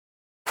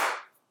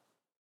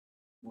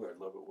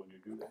of it when you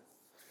do that.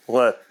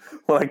 What?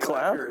 When I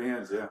Clap clap? your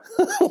hands, yeah.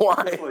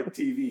 Why? Just like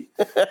TV.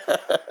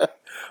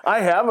 I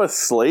have a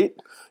slate,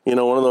 one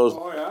of those.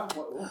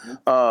 Oh,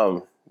 yeah?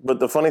 But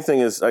the funny thing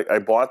is, I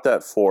bought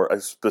that I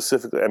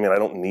specifically, I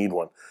don't need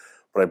one,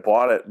 but I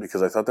bought it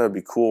because I thought that would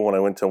be cool when I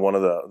went to one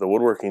of the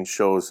woodworking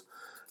shows,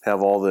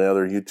 have all the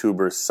other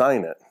YouTubers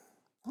sign it.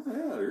 Oh,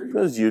 yeah, there you go.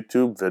 Because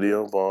YouTube,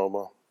 video, blah,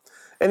 blah.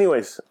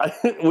 Anyways,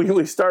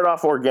 we start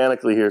off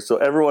organically here. So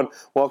everyone,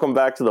 welcome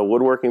back to the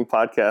Woodworking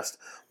Podcast.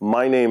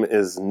 My name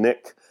is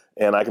Nick,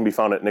 and I can be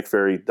found at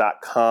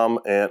nickferry.com,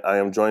 and I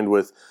am joined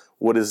with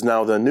what is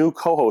now the new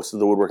co-host of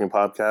the Woodworking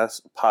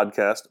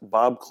Podcast,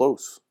 Bob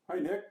Close. Hi,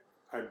 Nick.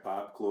 I'm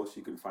Bob Close.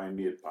 You can find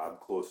me at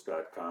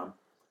bobclose.com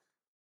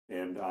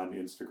and on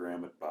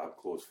Instagram at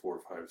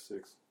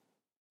bobclose456.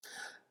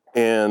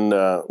 And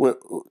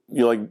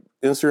you like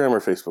Instagram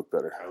or Facebook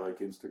better? I like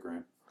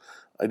Instagram.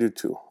 I do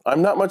too.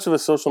 I'm not much of a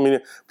social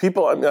media.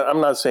 People,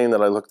 I'm not saying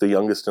that I look the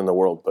youngest in the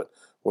world, but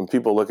when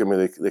people look at me,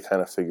 they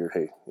kind of figure,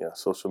 hey, yeah,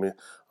 social media.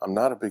 I'm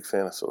not a big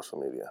fan of social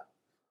media.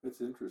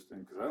 It's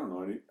interesting because I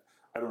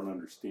don't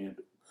understand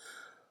it.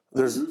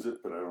 I use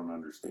it, but I don't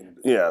understand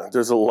it. Yeah,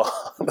 there's a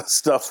lot of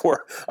stuff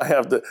where I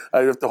have to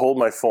hold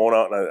my phone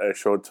out and I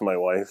show it to my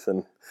wife.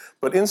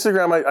 But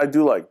Instagram I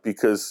do like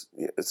because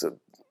it's a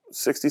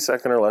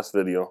 60-second or less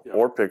video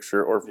or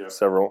picture or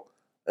several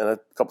and a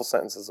couple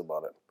sentences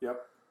about it.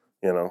 Yep.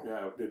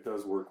 Yeah, it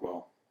does work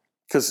well.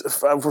 Because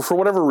for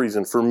whatever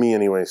reason, for me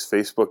anyways,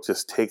 Facebook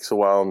just takes a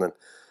while, and then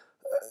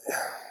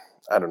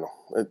I don't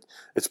know.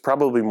 It's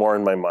probably more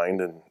in my mind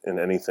than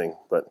anything.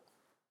 But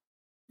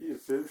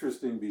it's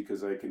interesting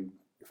because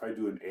if I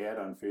do an ad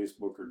on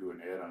Facebook or do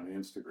an ad on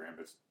Instagram,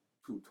 it's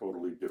two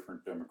totally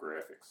different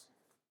demographics.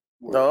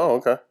 Oh,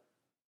 okay.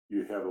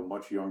 You have a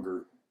much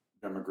younger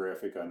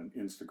demographic on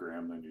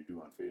Instagram than you do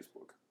on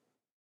Facebook.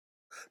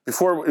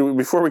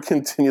 Before we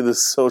continue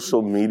this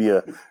social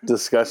media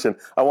discussion,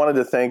 I wanted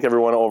to thank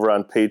everyone over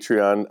on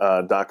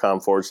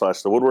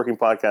patreon.com/the Woodworking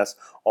Podcast,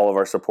 all of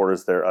our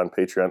supporters there on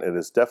Patreon. It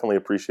is definitely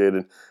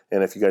appreciated.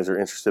 And if you guys are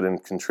interested in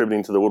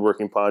contributing to the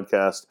Woodworking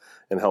Podcast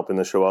and helping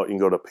the show out, you can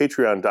go to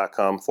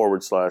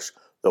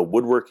patreon.com/the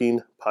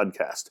Woodworking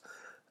Podcast.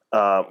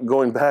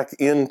 Going back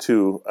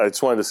into, I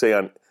just wanted to say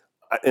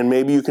and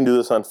maybe you can do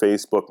this on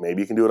Facebook,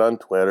 maybe you can do it on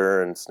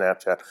Twitter and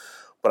Snapchat.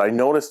 But I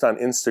noticed on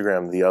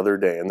Instagram the other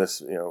day, and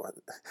this,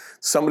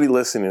 somebody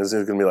listening is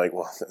going to be like,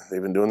 well,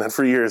 they've been doing that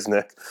for years,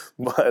 Nick.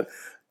 But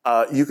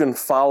you can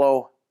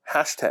follow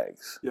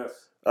hashtags.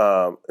 Yes.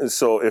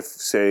 So if,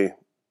 say,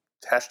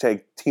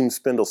 hashtag Team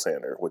Spindle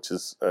Sander, which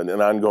is an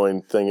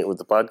ongoing thing with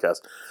the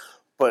podcast.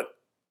 But,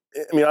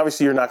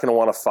 obviously you're not going to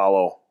want to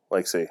follow,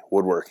 like, say,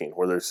 woodworking,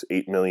 where there's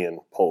 8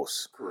 million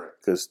posts. Correct.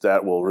 Because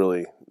that will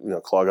really,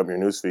 clog up your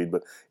newsfeed.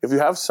 But if you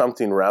have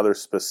something rather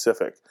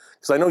specific,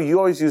 because I know you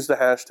always use the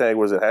hashtag,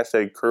 was it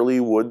hashtag Curly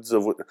Woods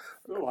of...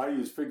 No, I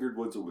use Figured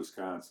Woods of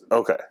Wisconsin.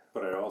 Okay.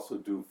 But I also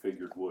do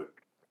Figured Wood.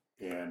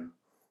 And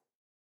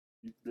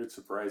it's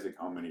surprising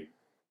how many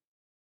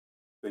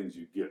things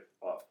you get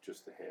off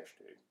just the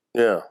hashtag.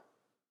 Yeah.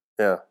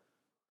 Yeah.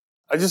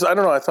 I don't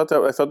know. I thought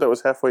that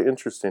was halfway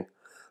interesting,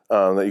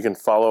 that you can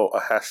follow a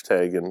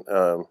hashtag. And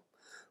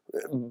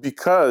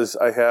because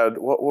I had,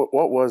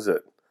 what was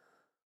it?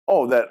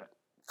 Oh, that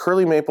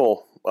Curly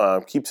Maple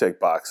keepsake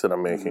box that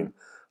I'm making. Mm-hmm.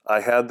 I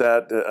had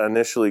that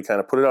initially kind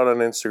of put it out on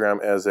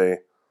Instagram as a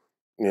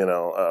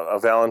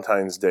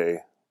Valentine's Day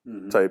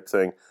type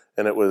thing.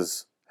 And it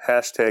was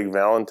hashtag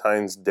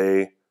Valentine's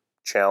Day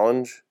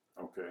challenge.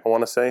 Okay. I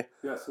want to say.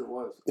 Yes, it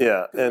was.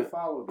 Yeah. And I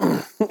followed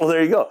it. well,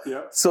 there you go.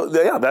 Yeah. So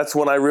that's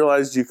when I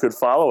realized you could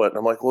follow it. And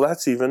I'm like, well,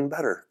 that's even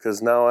better.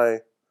 Because now I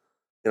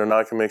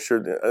can make sure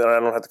I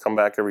don't have to come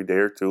back every day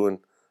or two and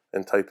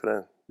type it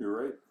in. You're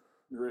right.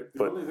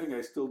 The only thing I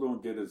still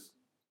don't get is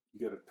you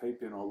got to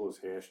type in all those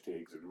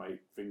hashtags, and my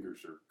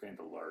fingers are kind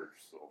of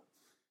large. So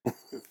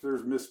if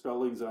there's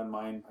misspellings on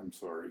mine, I'm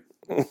sorry.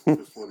 That's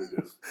just what it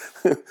is.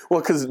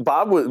 Well, because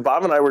Bob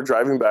and I were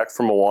driving back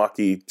from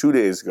Milwaukee 2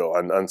 days ago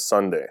on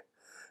Sunday,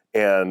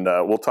 and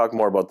we'll talk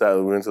more about that.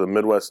 We went to the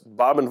Midwest.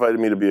 Bob invited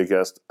me to be a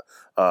guest,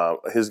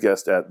 his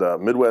guest at the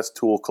Midwest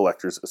Tool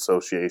Collectors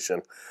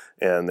Association,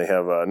 and they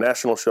have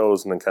national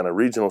shows and then kind of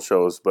regional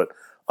shows. But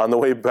on the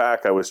way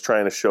back, I was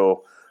trying to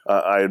show.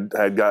 I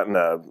had gotten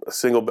a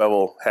single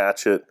bevel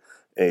hatchet,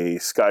 a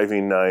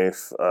skiving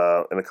knife,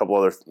 and a couple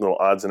other little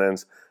odds and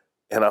ends.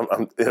 And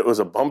it was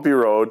a bumpy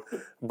road,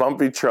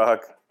 bumpy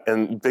truck,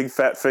 and big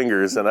fat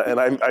fingers. And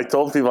I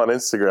told people on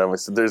Instagram, I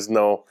said, "There's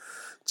no,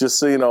 just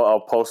so you know, I'll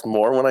post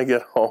more when I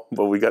get home.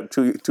 But we got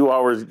 2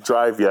 hours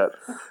drive yet.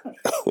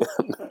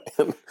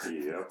 and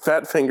Yep.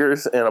 Fat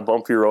fingers and a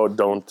bumpy road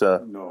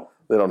no,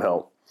 they don't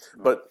help."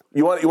 No. But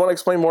you want to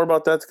explain more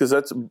about that? Because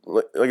that's,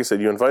 like I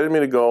said, you invited me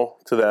to go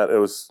to that. It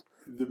was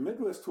the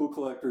Midwest Tool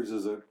Collectors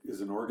is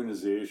an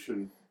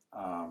organization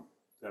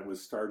that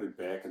was started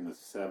back in the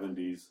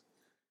 70s.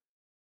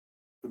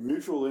 The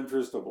mutual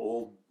interest of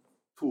old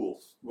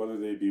tools, whether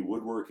they be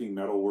woodworking,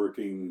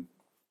 metalworking,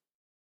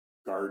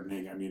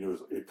 gardening.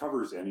 It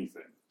covers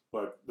anything,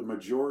 but the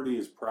majority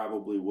is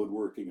probably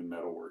woodworking and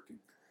metalworking.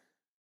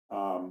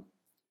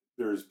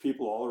 There's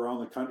people all around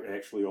the country,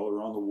 actually all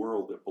around the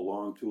world, that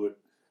belong to it.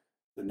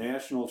 The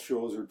national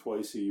shows are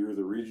twice a year.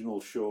 The regional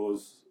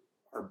shows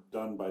are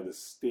done by the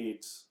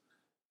states,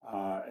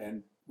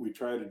 and we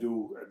try to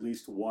do at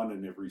least one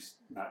in every,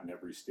 not in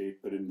every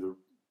state, but in the,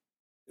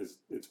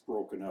 it's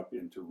broken up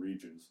into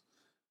regions.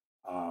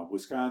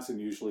 Wisconsin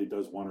usually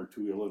does one or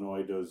two.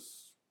 Illinois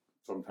does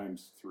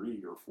sometimes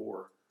three or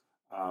four.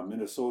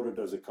 Minnesota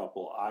does a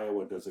couple.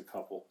 Iowa does a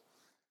couple.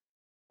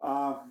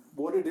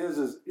 What it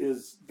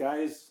is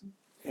guys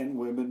and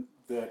women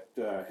that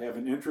have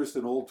an interest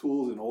in old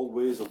tools and old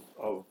ways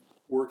of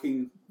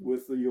working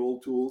with the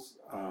old tools.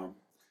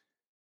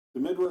 The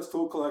Midwest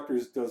Tool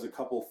Collectors does a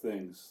couple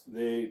things.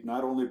 They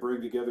not only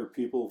bring together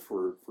people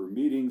for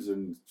meetings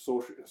and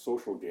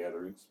social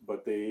gatherings,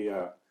 but they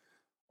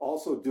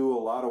also do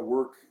a lot of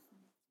work.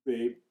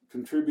 They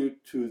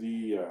contribute to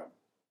the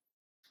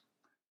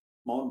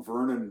Mount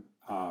Vernon.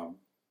 I'm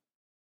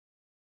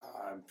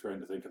trying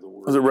to think of the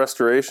word. Is it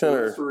restoration?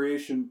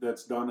 Restoration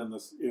that's done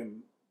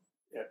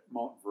at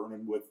Mount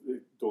Vernon with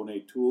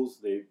donate tools.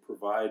 They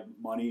provide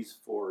monies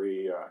for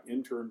a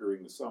intern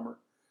during the summer.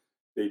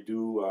 They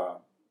do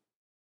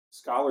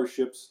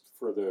scholarships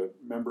for the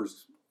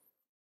members'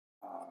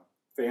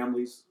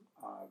 families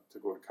to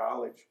go to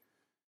college.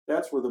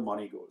 That's where the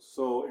money goes.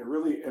 So it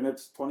really, and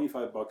it's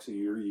 $25 a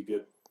year. You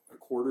get a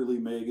quarterly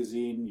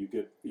magazine. You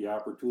get the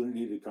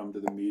opportunity to come to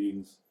the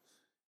meetings,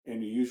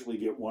 and you usually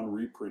get one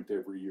reprint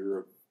every year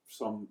of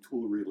some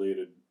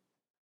tool-related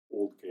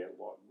old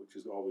catalog, which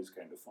is always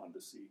kind of fun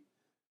to see.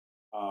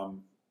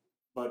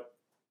 But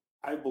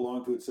I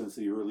belonged to it since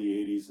the early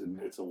 '80s, and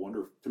it's a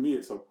wonder. To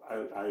me,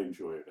 I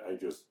enjoy it.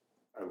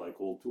 I like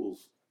old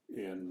tools,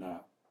 and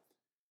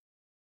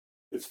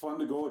it's fun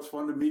to go. It's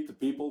fun to meet the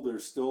people.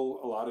 There's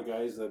still a lot of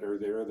guys that are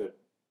there that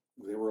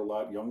they were a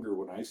lot younger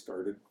when I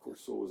started. Of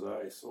course, so was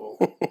I. So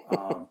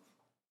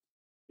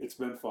it's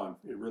been fun.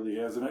 It really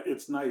has, and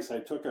it's nice. I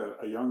took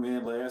a young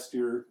man last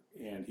year,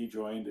 and he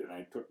joined, and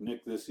I took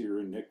Nick this year,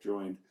 and Nick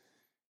joined,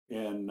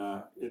 and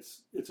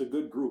it's a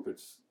good group.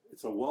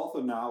 It's a wealth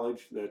of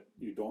knowledge that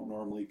you don't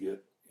normally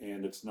get,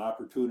 and it's an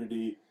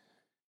opportunity.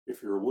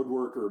 If you're a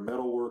woodworker or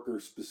metal worker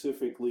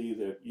specifically,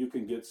 that you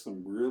can get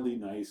some really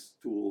nice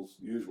tools,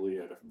 usually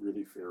at a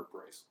really fair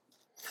price.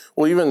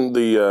 Well, even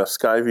the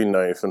Skyview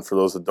knife, and for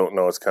those that don't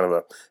know, it's kind of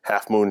a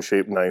half-moon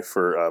shaped knife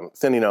for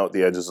thinning out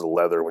the edges of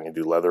leather when you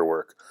do leather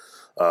work.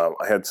 I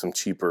had some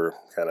cheaper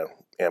kind of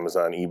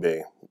Amazon,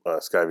 eBay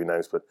Skyview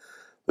knives, but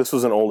this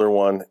was an older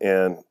one,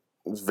 and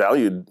it was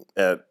valued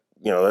at,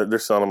 they're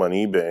selling them on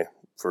eBay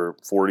for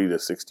 $40 to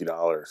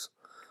 $60.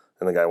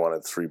 And the guy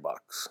wanted $3.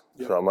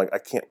 Yep. So I'm like, I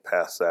can't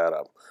pass that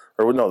up.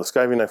 Or no, the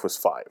Skyview knife was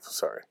 $5.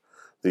 Sorry,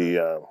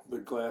 the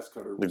glass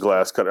cutter. The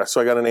glass cutter.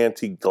 So I got an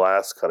antique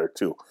glass cutter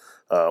too,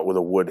 with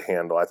a wood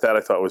handle. I thought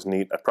it was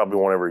neat. I probably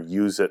won't ever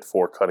use it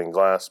for cutting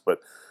glass, but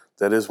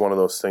that is one of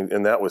those things.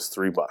 And that was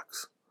 $3.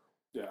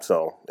 Yeah.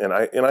 So and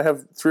I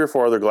have 3 or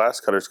 4 other glass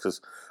cutters because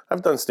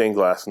I've done stained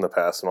glass in the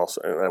past, and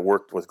I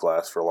worked with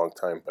glass for a long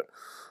time. But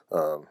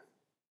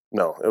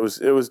no, it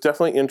was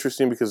definitely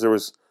interesting because there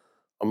was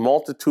a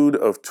multitude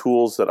of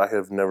tools that I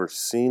have never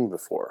seen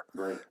before.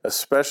 Right.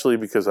 Especially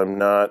because I'm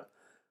not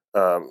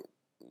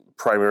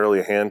primarily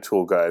a hand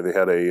tool guy. They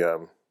had a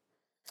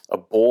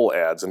bowl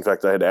adze. In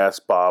fact, I had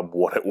asked Bob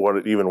what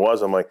it even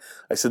was.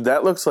 I said,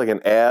 that looks like an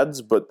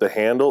adze, but the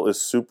handle is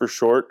super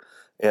short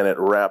and it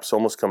wraps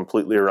almost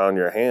completely around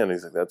your hand.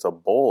 He's like, that's a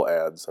bowl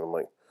adze. And I'm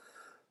like,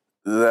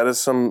 that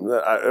is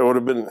it would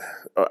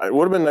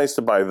have been nice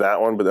to buy that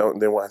one, but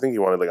I think he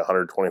wanted like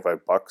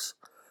 $125.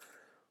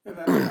 And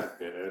that's not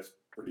bad. That's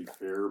pretty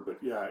fair, but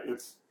yeah,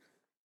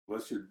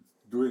 unless you're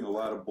doing a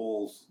lot of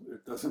bowls,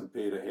 it doesn't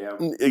pay to have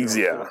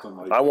something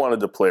like I wanted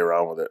to play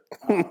around with it.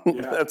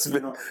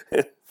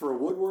 Yeah, for a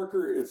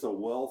woodworker, it's a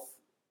wealth.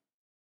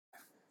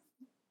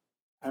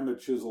 I'm a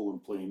chisel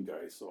and plane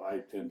guy, so I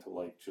tend to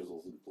like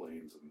chisels and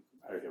planes, and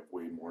I have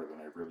way more than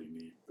I really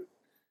need. But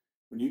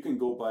when you can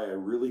go buy a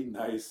really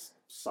nice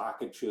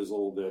socket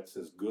chisel that's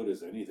as good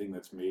as anything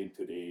that's made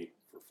today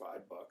for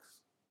 $5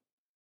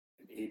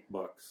 and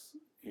 $8,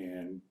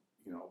 and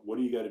what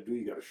do you got to do?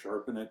 You got to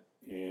sharpen it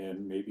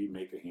and maybe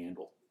make a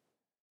handle.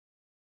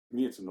 To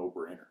me, it's a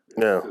no-brainer.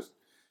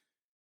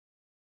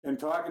 And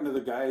talking to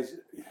the guys,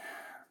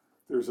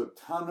 there's a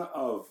ton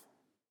of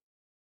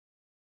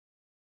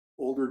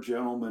older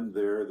gentlemen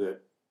there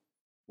that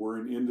were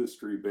in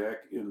industry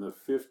back in the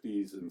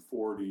 50s and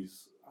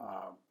 40s.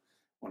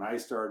 When I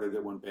started,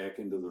 it went back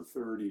into the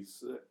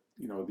 30s.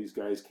 These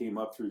guys came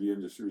up through the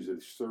industries. They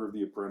served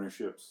the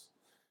apprenticeships.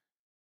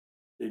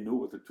 They knew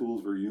what the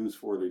tools were used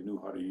for. They knew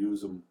how to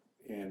use them.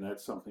 And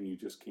that's something you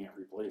just can't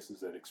replace, is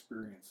that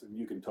experience. And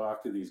you can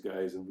talk to these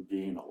guys and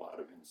gain a lot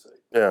of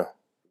insight. Yeah.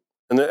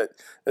 And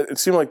it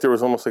seemed like there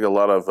was almost like a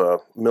lot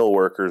of mill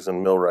workers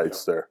and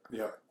millwrights there,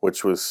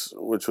 which was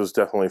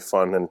definitely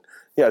fun. And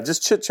yeah,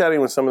 just chit-chatting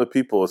with some of the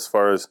people as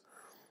far as,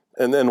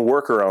 and then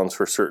workarounds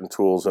for certain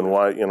tools and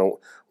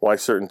why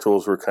certain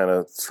tools were kind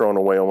of thrown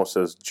away almost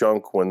as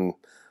junk when,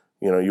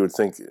 you would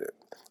think,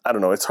 I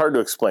don't know. It's hard to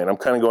explain. I'm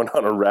kind of going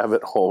down a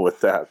rabbit hole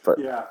with that, but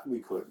Yeah, we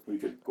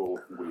could go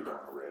way down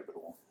a rabbit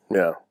hole.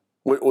 yeah.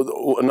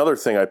 Another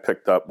thing I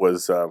picked up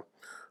was a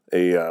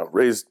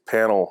raised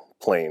panel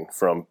plane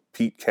from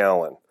Pete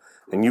Callan,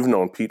 and you've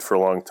known Pete for a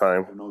long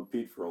time. I've known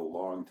Pete for a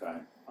long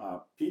time.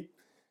 Pete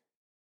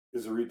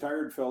is a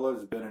retired fellow.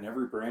 Has been in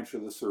every branch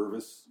of the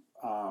service.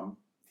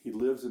 He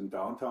lives in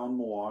downtown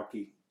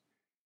Milwaukee,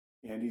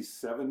 and he's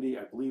 70.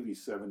 I believe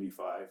he's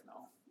 75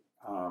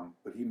 now.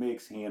 But he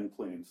makes hand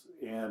planes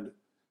and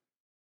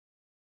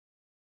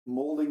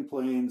molding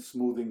planes,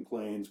 smoothing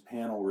planes,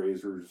 panel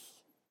raisers,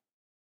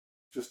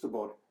 just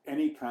about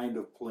any kind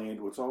of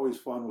plane. What's always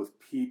fun with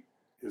Pete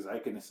is I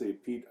can say,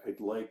 Pete, I'd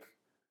like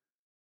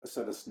a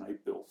set of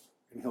snipe bills,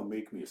 and he'll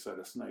make me a set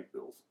of snipe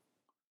bills.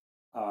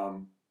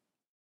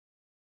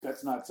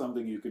 That's not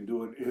something you can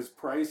do. And his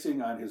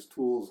pricing on his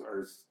tools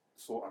are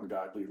so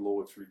ungodly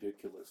low, it's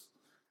ridiculous.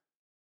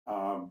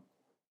 A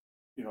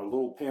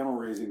little panel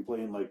raising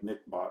plane like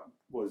Nick bought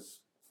was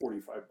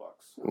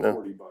 $45 or Yeah.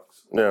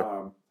 $40.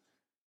 Yeah.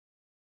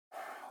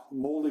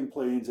 Molding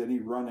planes,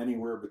 run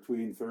anywhere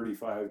between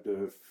 35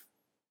 to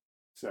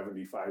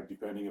 75,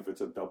 depending if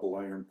it's a double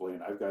iron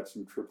plane. I've got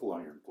some triple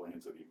iron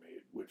planes that he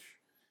made, which,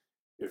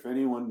 if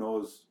anyone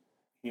knows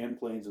hand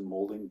planes and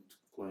molding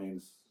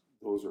planes,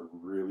 those are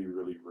really,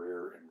 really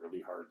rare and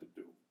really hard to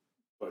do.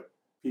 But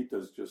Pete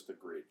does just a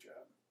great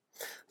job.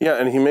 Yeah,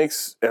 and he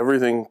makes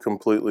everything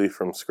completely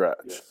from scratch.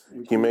 Yes,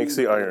 He makes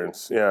the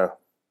irons. Yeah.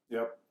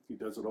 Yep, he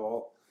does it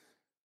all.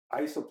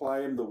 I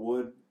supply him the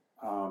wood.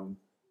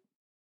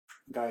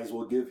 Guys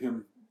will give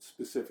him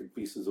specific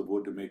pieces of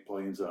wood to make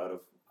planes out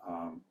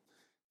of.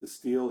 The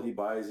steel he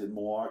buys in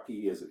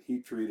Milwaukee, he has it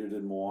heat treated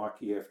in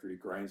Milwaukee after he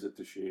grinds it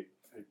to shape.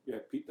 Yeah,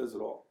 Pete does it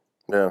all.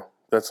 Yeah,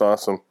 that's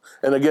awesome.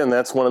 And again,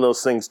 that's one of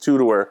those things too,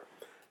 to where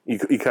you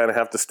kind of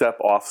have to step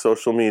off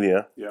social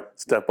media,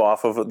 step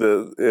off of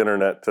the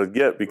internet to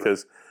get,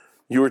 because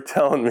you were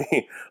telling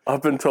me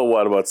up until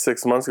about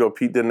 6 months ago,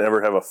 Pete didn't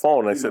ever have a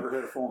phone. He never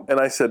had a phone.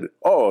 And I said,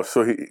 oh,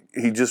 so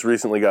he just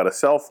recently got a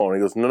cell phone. He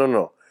goes,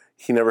 no.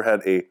 He never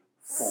had a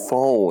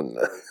phone.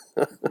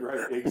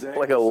 Right, exactly.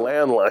 Like a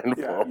landline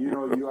phone.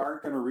 Yeah, you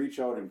aren't going to reach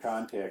out and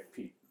contact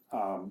Pete.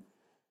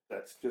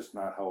 That's just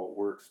not how it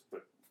works.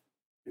 But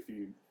if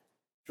you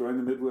join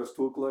the Midwest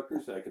Tool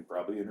Collectors, I could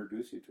probably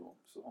introduce you to him.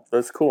 So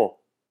that's cool.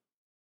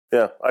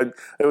 Yeah,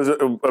 it was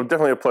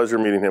definitely a pleasure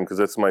meeting him, because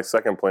that's my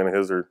second plane of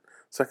his, or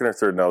second or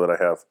third now that I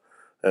have,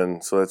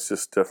 and so that's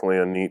just definitely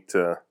a neat.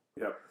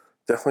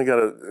 Definitely got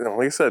to,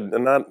 like I said,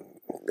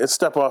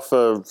 step off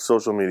of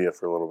social media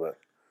for a little bit.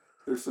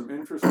 There's some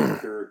interesting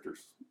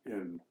characters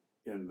in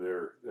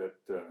there that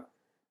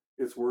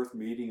it's worth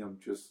meeting them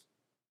just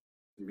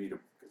to meet them,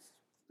 because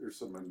there's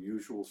some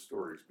unusual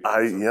stories.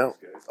 I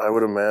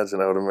would imagine.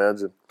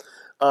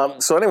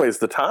 So, anyways,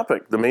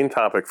 the main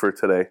topic for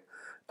today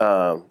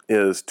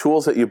is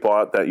tools that you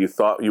bought that you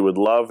thought you would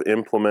love,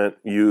 implement,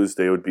 use.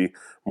 They would be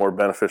more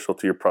beneficial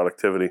to your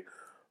productivity,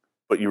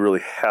 but you really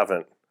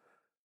haven't.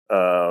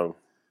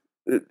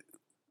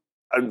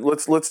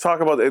 Let's talk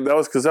about that. That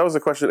was the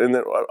question, and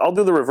then I'll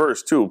do the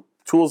reverse too.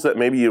 Tools that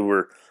maybe you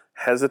were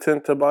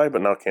hesitant to buy,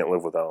 but now can't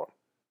live without.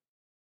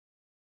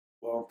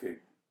 Well, okay.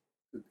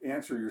 To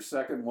answer your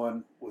second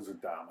one was a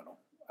domino.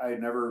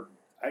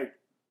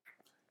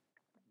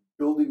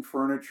 Building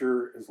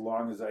furniture as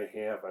long as I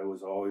have, I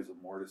was always a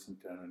mortise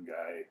and tenon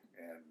guy,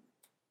 and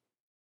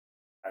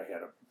I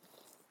had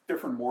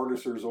different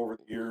mortisers over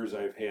the years.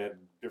 I've had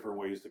different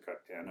ways to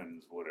cut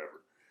tenons,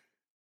 whatever.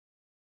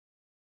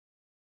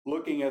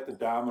 Looking at the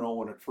domino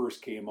when it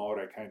first came out,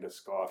 I kind of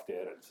scoffed at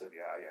it and said,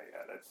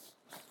 yeah, that's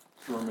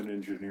German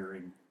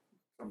engineering.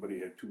 Somebody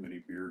had too many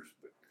beers,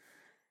 but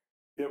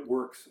it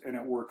works, and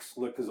it works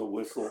slick as a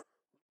whistle.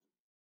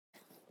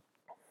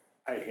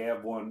 I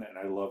have one, and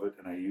I love it,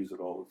 and I use it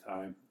all the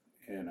time,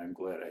 and I'm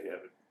glad I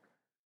have it.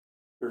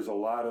 There's a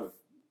lot of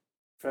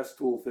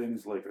Festool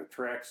things like a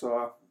track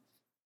saw.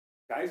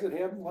 Guys that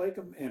have them like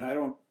them, and I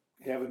don't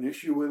have an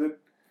issue with it.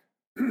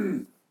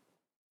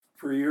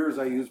 For years,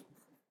 I used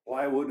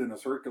plywood, and a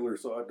circular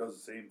saw. It does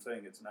the same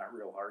thing. It's not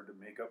real hard to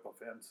make up a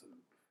fence, and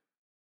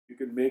you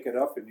can make it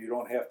up, and you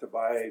don't have to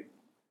buy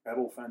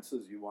metal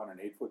fences. You want an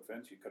 8-foot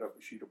fence, you cut up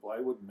a sheet of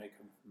plywood and make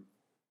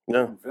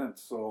a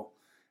fence. So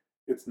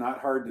it's not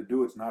hard to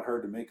do. It's not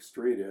hard to make a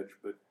straight edge,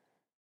 but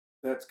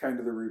that's kind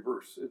of the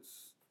reverse.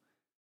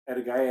 I had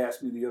a guy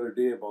ask me the other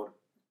day about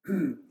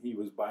he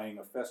was buying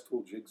a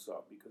Festool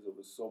jigsaw because it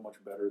was so much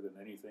better than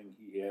anything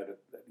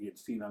that he had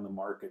seen on the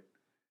market,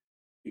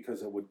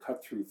 because it would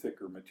cut through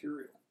thicker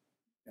material.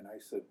 And I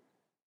said,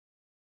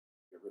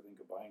 you ever think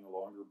of buying a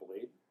longer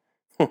blade?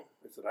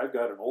 I said, I've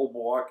got an old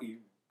Milwaukee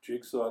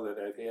jigsaw that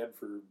I've had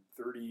for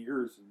 30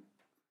 years, and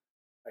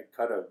I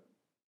cut a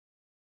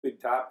big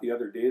top the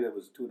other day that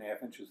was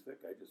 2.5 inches thick.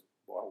 I just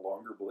bought a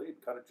longer blade,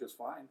 cut it just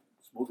fine,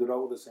 smoothed it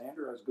out with a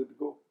sander. I was good to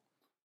go.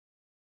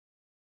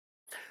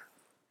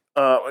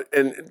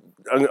 And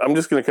I'm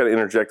just going to kind of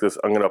interject this.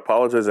 I'm going to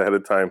apologize ahead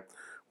of time.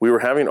 We were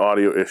having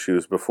audio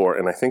issues before,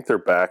 and I think they're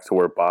back to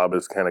where Bob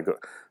is kind of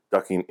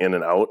ducking in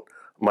and out.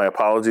 My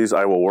apologies.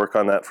 I will work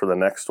on that for the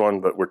next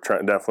one, but we're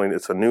trying definitely.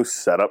 It's a new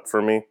setup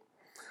for me,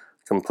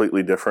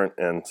 completely different,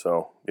 and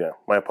so yeah,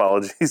 my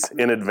apologies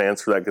in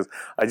advance for that because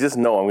I just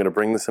know I'm going to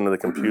bring this into the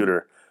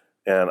computer,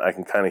 and I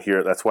can kind of hear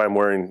it. That's why I'm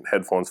wearing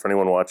headphones for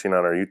anyone watching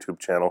on our YouTube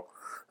channel.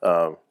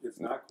 It's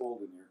not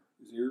cold in here.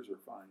 His ears are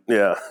fine.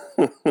 Yeah.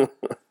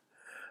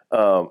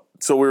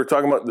 So we were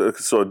talking about,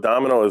 so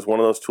Domino is one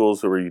of those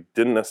tools where you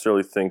didn't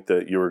necessarily think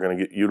that you were going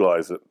to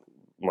utilize it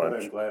But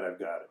much. I'm glad I've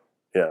got it.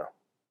 Yeah.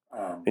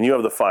 And you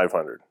have the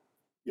 500.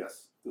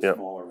 Yes, the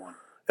smaller one.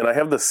 And I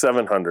have the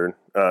 700,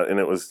 and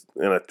it was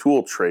in a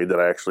tool trade that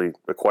I actually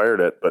acquired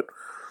it, but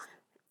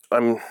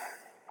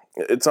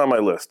it's on my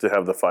list to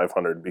have the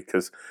 500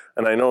 because,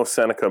 and I know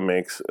Seneca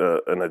makes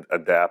an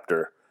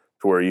adapter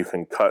to where you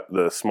can cut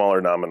the smaller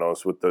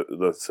dominoes with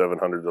the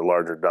 700, the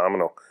larger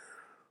domino.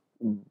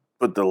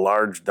 But the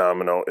large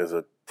domino is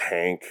a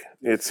tank.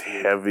 It's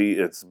heavy.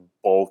 It's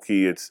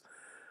bulky. It's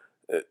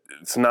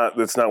not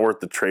worth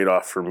the trade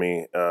off for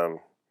me.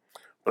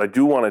 But I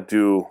do want to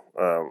do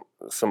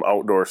some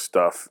outdoor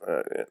stuff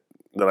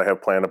that I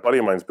have planned. A buddy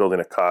of mine's building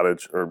a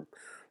cottage, or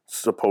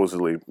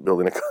supposedly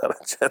building a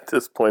cottage at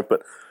this point.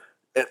 But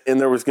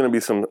and there was going to be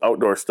some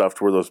outdoor stuff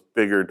to where those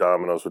bigger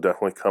dominoes would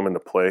definitely come into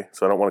play.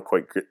 So I don't want to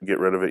quite get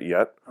rid of it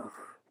yet. Okay.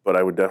 But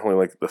I would definitely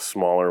like the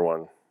smaller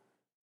one.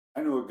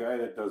 I know a guy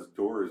that does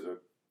doors that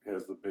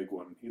has the big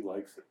one. He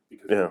likes it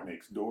because it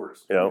makes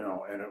doors. Yeah. You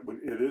know, and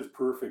it is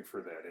perfect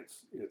for that.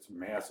 It's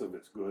massive.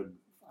 It's good.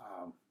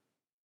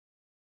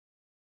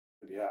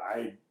 But yeah,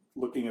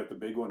 looking at the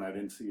big one, I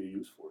didn't see a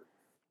use for it.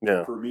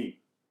 Yeah. For me.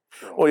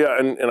 So. Well, yeah,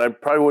 and I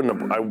probably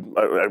wouldn't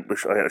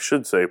have. I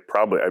should say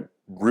probably I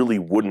really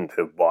wouldn't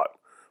have bought,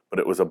 but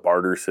it was a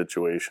barter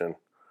situation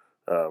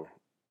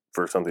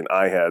for something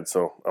I had.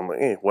 So I'm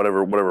like,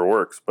 whatever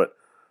works. But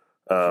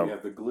you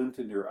have the glint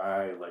in your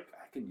eye, like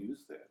I can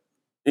use that.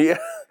 Yeah,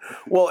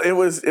 well, it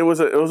was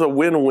a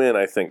win-win,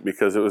 I think,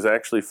 because it was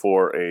actually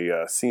for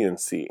a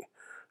CNC,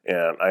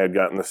 and I had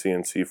gotten the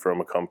CNC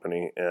from a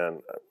company,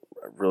 and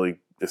I really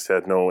just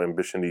had no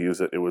ambition to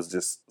use it. It was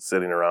just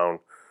sitting around,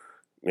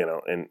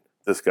 and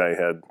this guy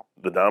had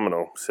the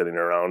domino sitting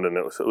around, and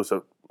it was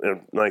a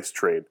nice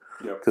trade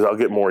because I'll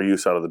get more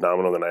use out of the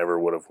domino than I ever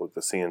would have with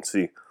the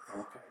CNC,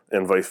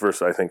 and vice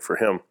versa, I think, for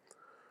him.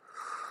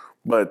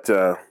 But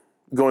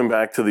going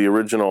back to the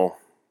original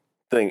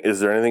thing, is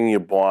there anything you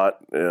bought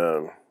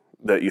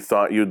that you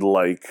thought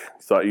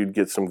you'd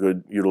get some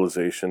good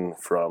utilization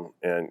from,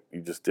 and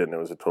you just didn't? It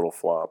was a total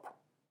flop.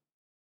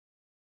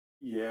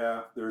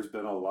 Yeah, there's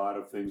been a lot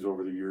of things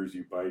over the years.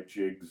 You buy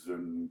jigs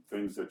and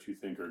things that you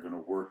think are going to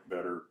work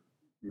better,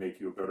 make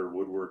you a better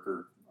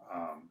woodworker.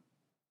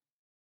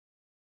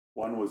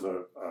 One was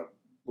a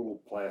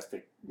little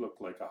plastic,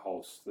 looked like a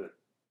house that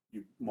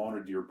you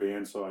mounted your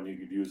bandsaw and you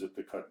could use it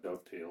to cut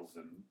dovetails,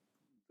 and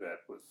that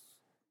was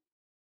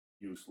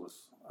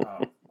useless.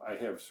 I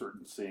have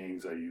certain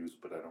sayings I use,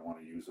 but I don't want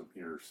to use them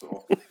here.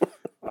 So,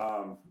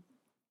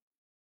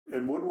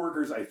 and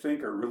woodworkers, I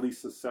think, are really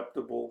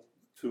susceptible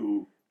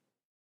to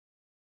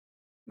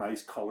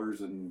nice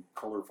colors and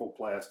colorful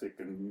plastic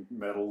and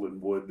metal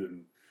and wood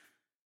and.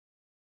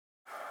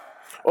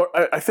 Or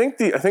I think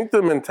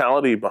the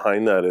mentality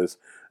behind that is,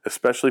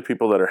 especially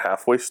people that are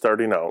halfway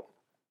starting out,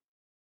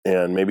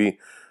 and maybe.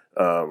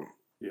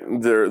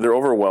 They're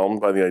overwhelmed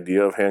by the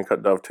idea of hand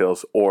cut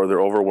dovetails, or they're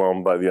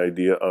overwhelmed by the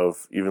idea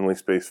of evenly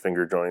spaced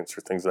finger joints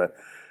or things like that.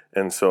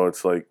 And so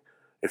it's like,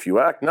 if you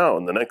act now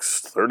in the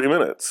next 30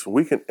 minutes,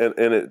 we can,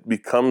 and it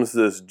becomes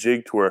this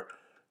jig to where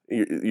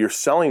you're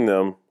selling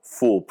them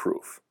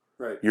foolproof.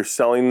 Right. You're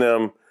selling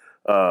them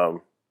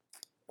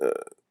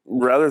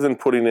rather than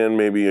putting in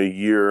maybe a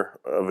year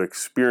of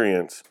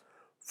experience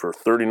for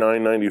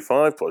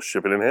 $39.95 plus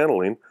shipping and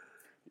handling.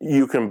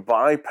 You can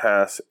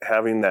bypass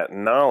having that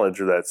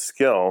knowledge or that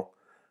skill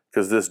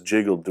because this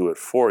jig will do it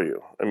for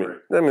you. I mean,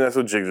 that's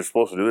what jigs are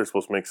supposed to do. They're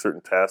supposed to make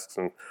certain tasks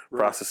and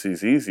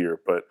processes easier.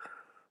 But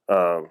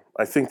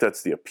I think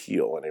that's the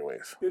appeal,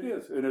 anyways. It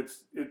is, and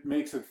it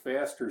makes it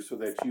faster so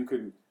that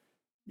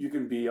you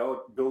can be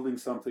out building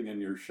something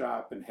in your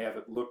shop and have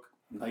it look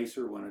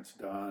nicer when it's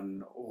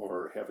done,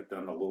 or have it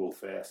done a little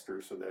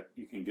faster so that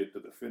you can get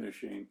to the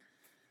finishing.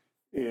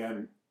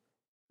 And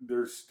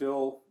there's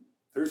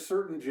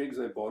certain jigs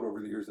I bought over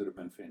the years that have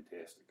been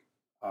fantastic.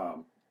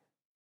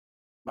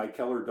 My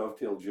Keller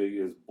dovetail jig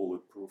is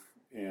bulletproof,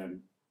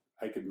 and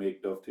I could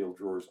make dovetail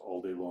drawers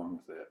all day long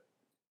with that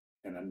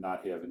and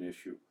not have an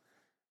issue.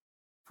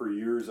 For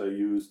years, I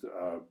used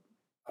a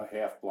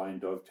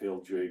half-blind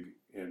dovetail jig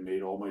and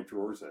made all my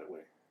drawers that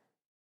way.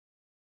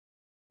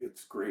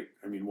 It's great.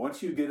 I mean,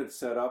 once you get it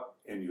set up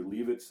and you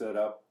leave it set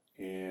up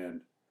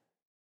and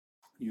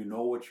you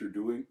know what you're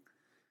doing,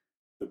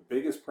 the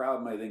biggest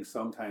problem I think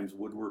sometimes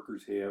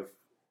woodworkers have,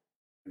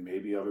 and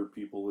maybe other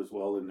people as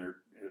well in their,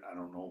 I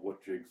don't know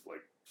what jigs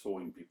like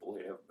sewing people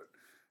have, but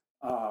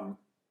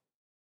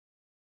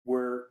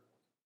where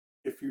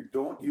if you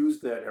don't use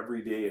that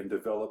every day and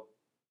develop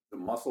the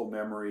muscle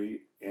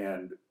memory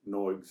and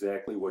know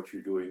exactly what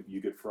you're doing,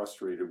 you get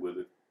frustrated with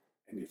it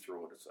and you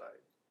throw it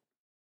aside.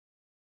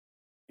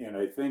 And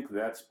I think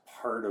that's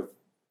part of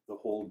the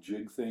whole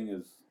jig thing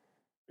is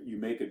you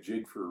make a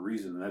jig for a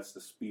reason, and that's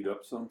to speed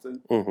up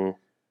something. Mm-hmm.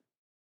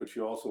 But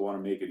you also want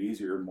to make it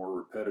easier and more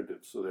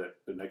repetitive so that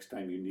the next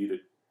time you need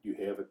it, you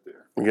have it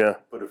there. Yeah.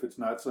 But if it's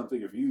not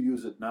something, if you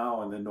use it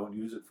now and then don't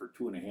use it for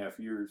 2.5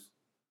 years,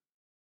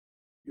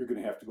 you're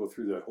going to have to go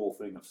through that whole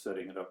thing of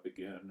setting it up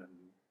again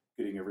and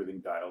getting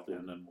everything dialed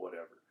in and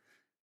whatever.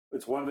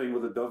 It's one thing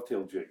with a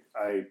dovetail jig.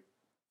 I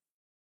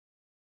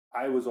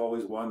was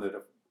always one that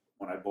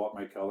when I bought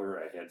my color,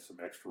 I had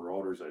some extra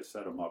rotors. I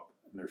set them up,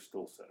 and they're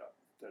still set up.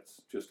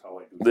 That's just how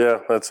I do it.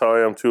 Yeah, that's how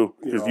I am too.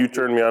 Because you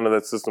turned me onto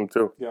that system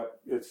too. Yeah,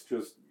 it's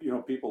just,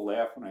 people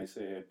laugh when I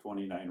say I had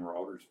 29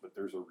 routers, but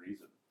there's a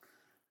reason.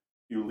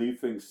 You leave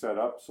things set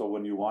up, so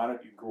when you want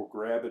it, you go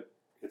grab it,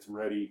 it's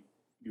ready,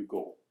 you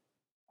go.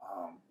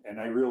 And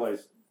I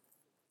realize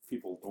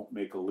people don't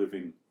make a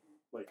living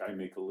like I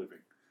make a living.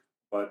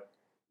 But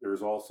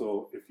there's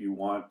also, if you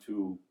want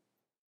to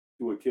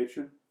do a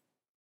kitchen,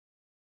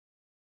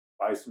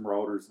 buy some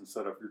routers and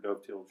set up your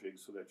dovetail jig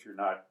so that you're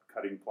not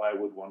cutting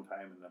plywood one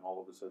time and then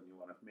all of a sudden you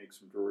want to make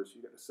some drawers.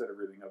 You got to set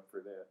everything up for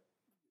that.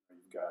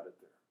 You've got it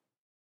there.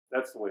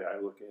 That's the way I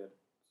look at it.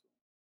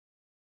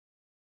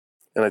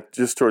 And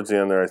just towards the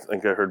end there, I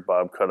think I heard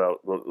Bob cut out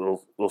a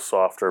little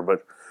softer.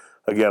 But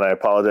again, I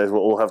apologize.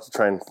 We'll have to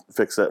try and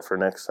fix that for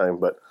next time.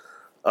 But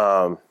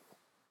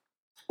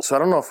so I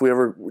don't know if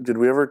did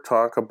we ever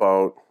talk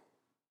about,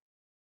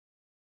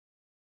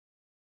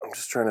 I'm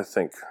just trying to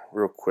think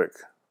real quick.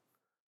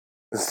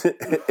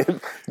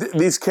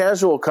 These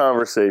casual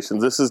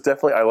conversations, this is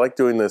definitely, I like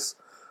doing this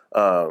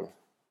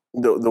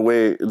the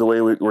way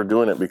we're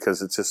doing it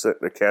because it's just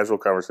a casual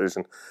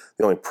conversation.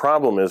 The only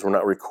problem is we're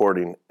not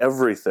recording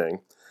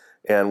everything.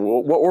 And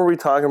what were we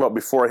talking about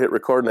before I hit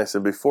record? And I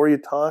said, before you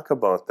talk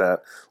about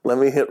that, let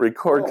me hit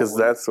record because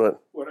that's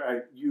what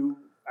I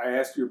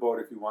asked you about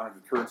if you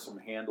wanted to turn some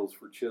handles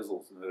for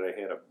chisels and that I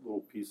had a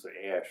little piece of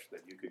ash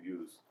that you could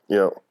use.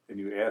 Yeah. And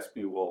you asked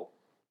me, well,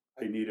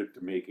 I needed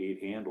to make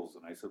 8 handles.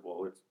 And I said,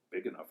 well, it's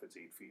big enough. It's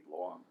 8 feet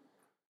long.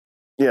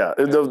 Yeah.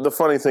 The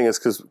funny thing is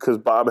because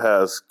Bob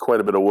has quite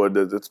a bit of wood.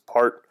 It's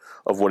part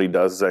of what he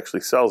does is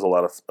actually sells a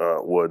lot of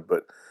wood.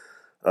 But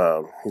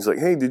he's like,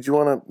 hey, did you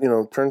want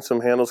to, turn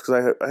some handles?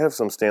 Because I have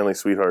some Stanley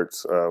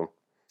Sweethearts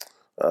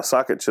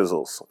socket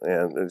chisels.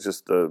 And it's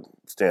just the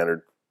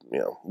standard,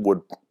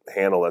 wood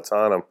handle that's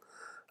on them.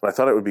 And I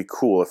thought it would be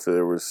cool if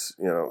there was,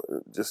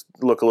 just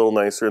look a little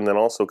nicer and then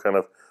also kind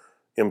of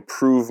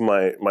improve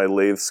my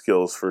lathe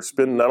skills for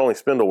not only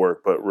spindle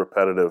work, but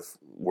repetitive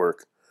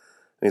work.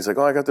 And he's like,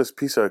 oh, I got this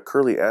piece of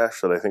curly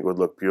ash that I think would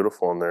look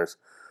beautiful in theirs.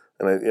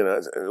 And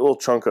it's a little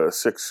chunk of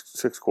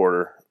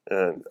 6/4.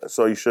 And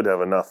so you should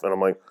have enough. And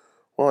I'm like,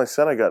 well, I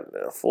said I got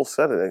a full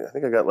set. I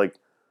think I got like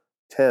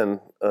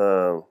 10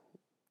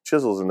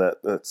 chisels in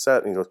that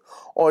set. And he goes,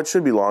 oh, it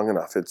should be long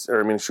enough.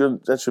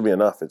 That should be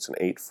enough. It's an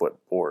 8-foot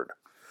board.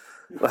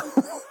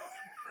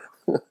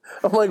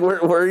 I'm like,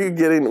 where are you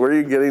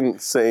getting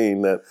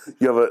saying that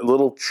you have a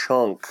little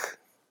chunk?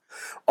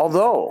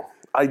 Although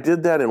I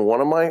did that in one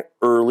of my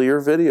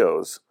earlier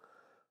videos.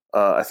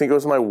 I think it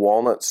was my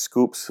walnut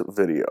scoops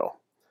video.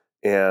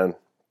 And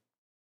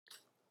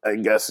I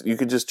guess you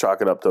could just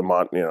chalk it up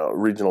to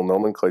regional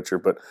nomenclature.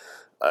 But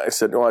I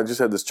said, I just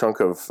had this chunk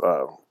of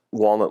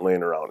walnut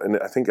laying around. And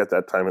I think at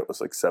that time it was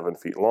like 7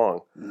 feet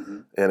long. Mm-hmm.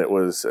 And it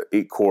was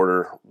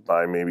 8/4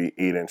 by maybe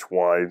 8-inch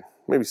wide,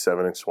 maybe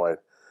 7-inch wide.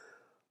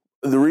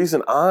 The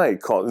reason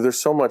there's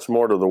so much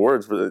more to the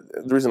words, but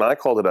the reason I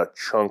called it a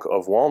chunk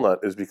of walnut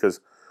is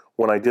because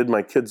when I did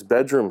my kid's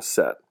bedroom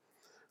set,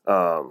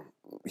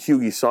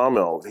 Hughie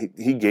Sawmill,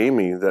 he gave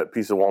me that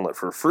piece of walnut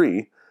for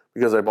free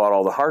because I bought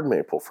all the hard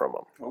maple from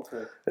him.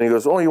 Okay. And he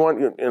goes, oh, you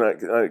want,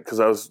 because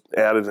I was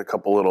added a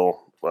couple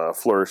little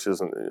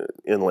flourishes and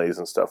inlays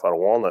and stuff out of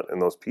walnut in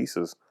those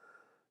pieces.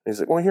 And he's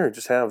like, well, here,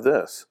 just have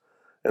this.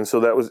 And so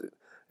that was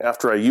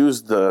after I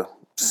used the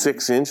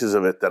 6 inches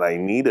of it that I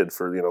needed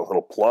for,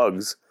 little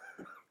plugs.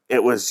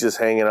 It was just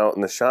hanging out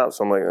in the shop.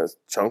 So I'm like, that's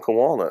a chunk of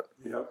walnut.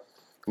 Yep.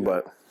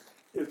 But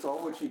it's all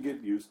what you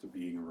get used to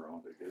being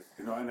around, I guess.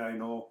 And I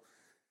know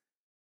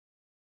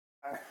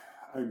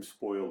I'm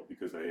spoiled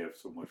because I have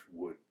so much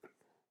wood.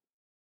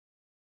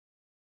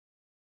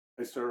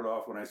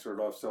 When I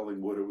started off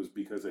selling wood, it was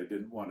because I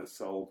didn't want to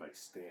sell my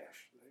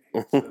stash that I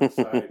had set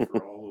aside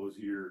for all those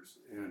years.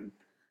 And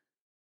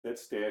that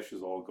stash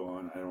is all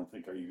gone. I don't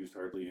think I used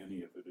hardly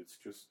any of it. It's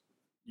just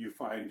you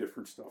find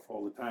different stuff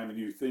all the time, and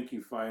you think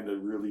you find a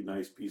really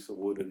nice piece of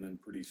wood, and then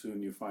pretty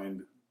soon you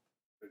find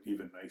an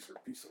even nicer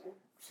piece of wood.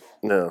 So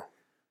no,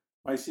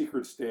 my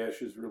secret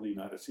stash is really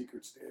not a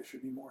secret stash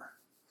anymore.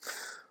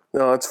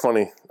 No, that's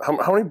funny.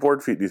 How many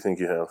board feet do you think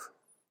you have?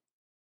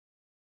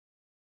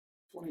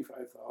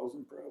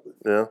 25,000 probably.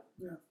 Yeah.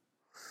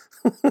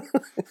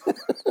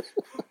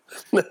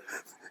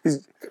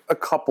 He's a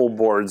couple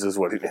boards is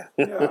what he did.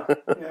 Yeah.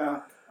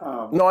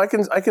 No, I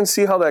can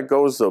see how that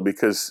goes though,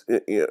 because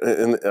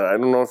and I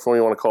don't know if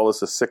you want to call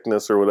this a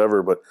sickness or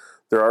whatever, but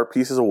there are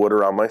pieces of wood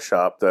around my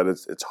shop that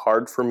it's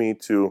hard for me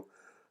to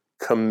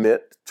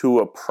commit to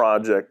a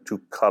project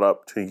to cut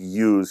up to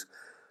use.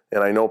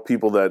 And I know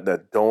people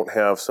that don't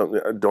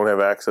have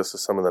access to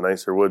some of the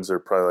nicer woods. They're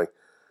probably like,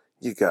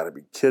 you got to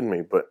be kidding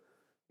me. But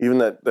even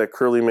that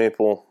curly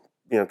maple,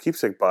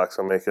 keepsake box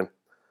I'm making,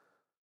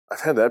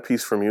 I've had that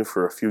piece from you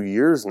for a few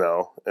years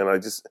now, and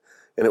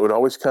it would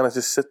always kind of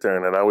just sit there,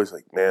 and I'd always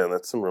like, man,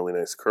 that's some really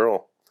nice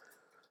curl.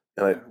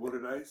 And what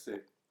did I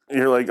say?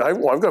 You're like,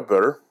 I've got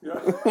better. Yeah.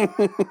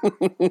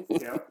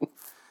 Yeah.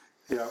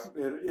 Yeah.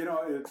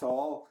 It's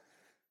all,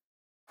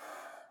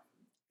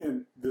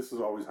 and this is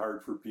always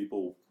hard for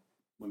people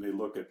when they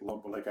look at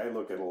lumber. Like I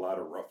look at a lot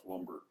of rough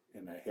lumber,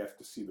 and I have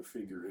to see the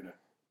figure in it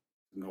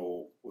to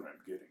know what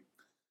I'm getting.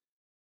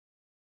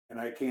 And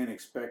I can't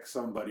expect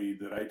somebody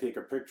that I take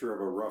a picture of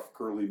a rough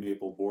curly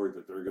maple board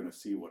that they're going to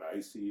see what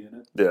I see in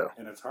it. Yeah.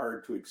 And it's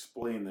hard to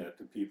explain that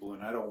to people,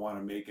 and I don't want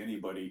to make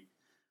anybody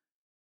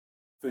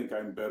think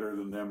I'm better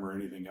than them or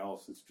anything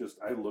else. It's just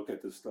I look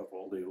at this stuff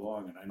all day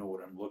long, and I know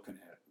what I'm looking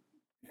at.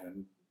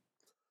 And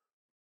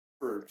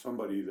for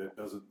somebody that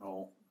doesn't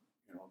know,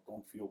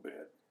 don't feel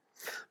bad.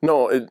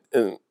 No,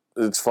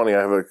 it's funny.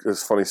 I have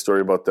this funny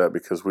story about that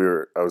because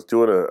I was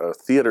doing a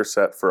theater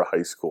set for a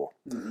high school,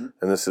 and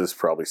this is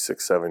probably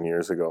 6-7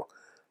 years ago.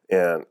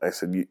 And I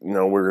said,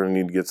 we're going to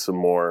need to get some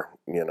more,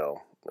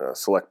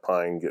 select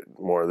pine, get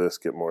more of this,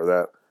 get more of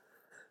that.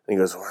 And he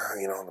goes,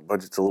 well, the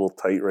budget's a little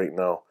tight right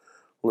now.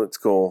 Let's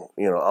go.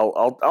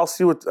 I'll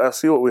see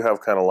what we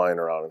have kind of lying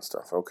around and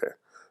stuff. Okay.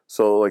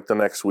 So like the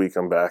next week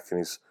I'm back, and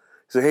he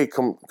said, hey,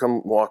 come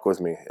walk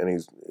with me. And he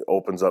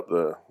opens up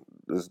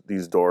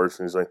these doors,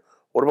 and he's like,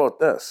 what about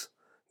this?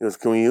 He goes,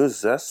 can we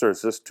use this, or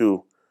is this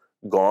too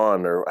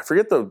gone? Or I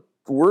forget the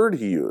word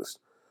he used.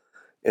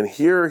 And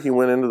here he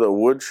went into the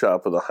wood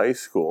shop of the high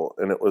school,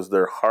 and it was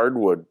their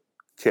hardwood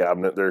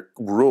cabinet, their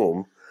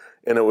room,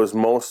 and it was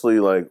mostly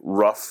like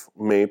rough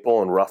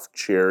maple and rough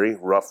cherry,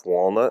 rough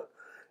walnut.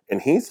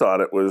 And he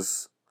thought it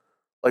was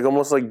like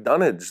almost like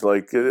dunnage,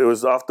 like it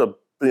was off the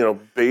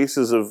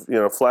bases of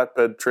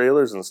flatbed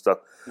trailers and stuff.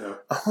 Yeah.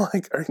 I'm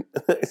like,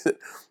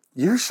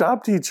 your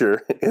shop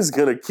teacher is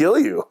gonna kill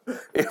you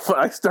if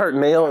I start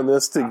nailing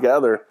this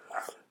together.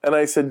 And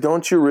I said,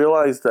 don't you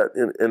realize that?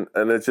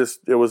 And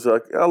it was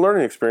a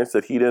learning experience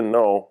that he didn't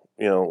know,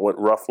 what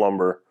rough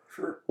lumber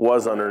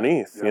was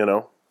underneath,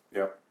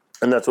 Yeah.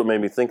 And that's what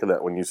made me think of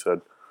that when you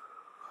said.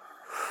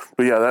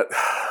 But yeah,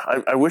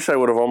 I wish I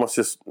would have almost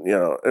just,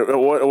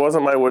 it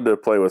wasn't my wood to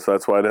play with, so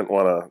that's why I didn't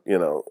want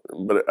to,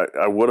 but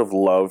I would have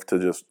loved to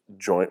just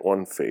joint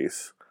one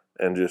face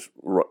and just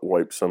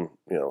wipe some,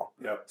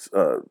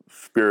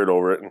 spirit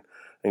over it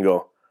and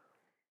go,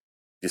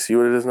 you see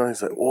what it is now?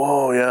 He's like,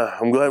 whoa, yeah,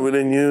 I'm glad we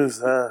didn't use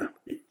that.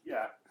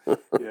 Yeah.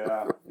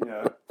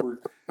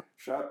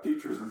 Shop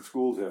teachers in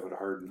schools have it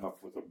hard enough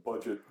with a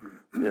budget,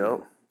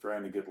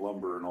 trying to get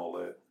lumber and all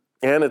that.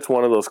 And it's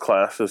one of those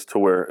classes to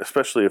where,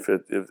 especially if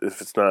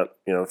it's not,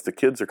 if the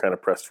kids are kind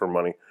of pressed for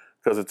money,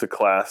 because it's a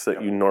class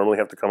that you normally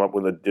have to come up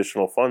with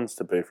additional funds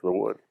to pay for the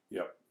wood.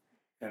 Yep.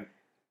 And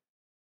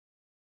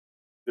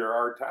there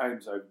are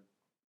times I've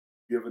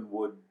given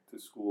wood to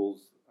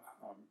schools.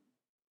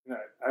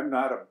 I'm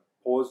not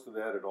opposed to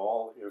that at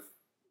all. If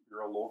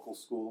you're a local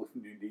school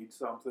and you need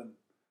something,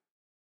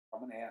 I'm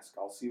going to ask.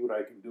 I'll see what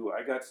I can do.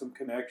 I got some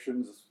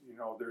connections.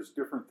 There's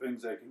different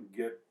things I can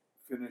get,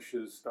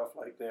 finishes, stuff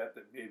like that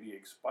may be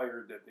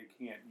expired that they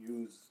can't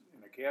use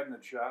in a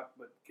cabinet shop,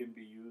 but can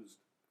be used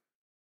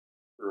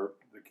for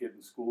the kid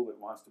in school that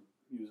wants to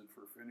use it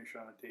for a finish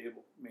on a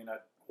table. May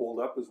not hold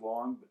up as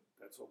long, but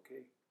that's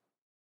okay.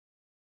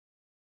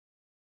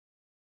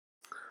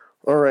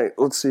 All right,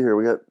 let's see here.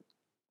 We got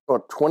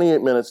about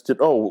 28 minutes.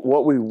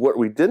 What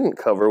we didn't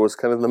cover was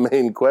kind of the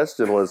main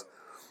question was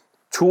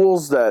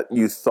tools that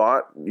you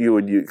thought you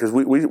would use, because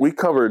we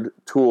covered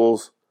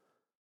tools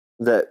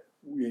that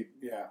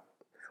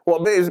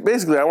Well,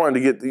 basically, I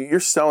wanted to you're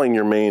selling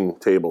your main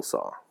table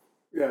saw.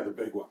 Yeah, the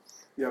big one.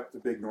 Yep, the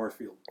big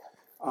Northfield.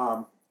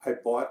 I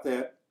bought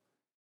that.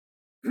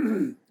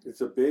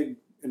 It's a big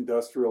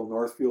industrial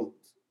Northfield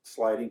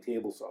sliding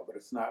table saw, but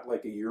it's not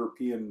like a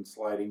European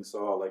sliding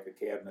saw like a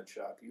cabinet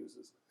shop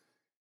uses.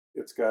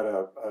 It's got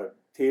a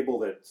table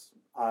that's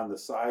on the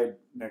side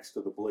next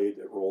to the blade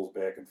that rolls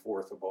back and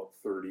forth about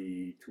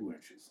 32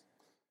 inches.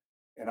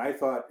 And I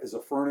thought as a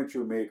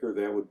furniture maker,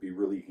 that would be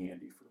really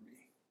handy for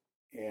me.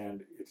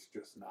 And it's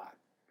just not.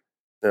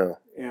 Yeah.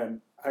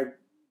 And I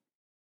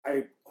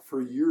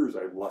for years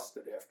I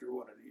lusted after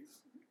one of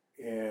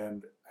these,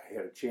 and I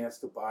had a chance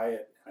to buy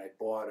it, and I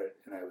bought it,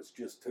 and I was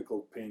just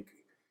tickled pink.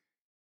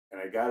 And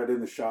I got it in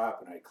the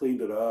shop, and I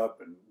cleaned it up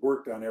and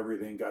worked on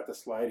everything, got the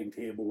sliding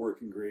table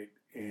working great.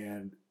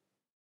 And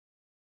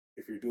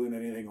if you're doing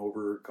anything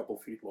over a couple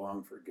feet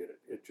long, forget it.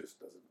 It just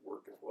doesn't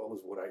work as well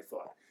as what I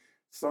thought.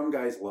 Some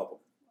guys love them.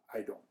 I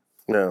don't.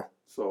 No.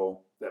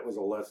 So that was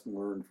a lesson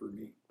learned for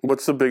me.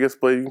 What's the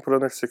biggest blade you can put on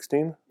there?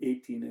 16?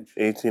 18 inch.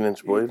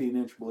 18-inch blade?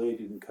 18-inch blade.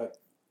 You can cut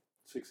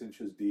 6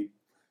 inches deep.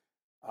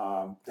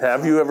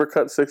 Have you ever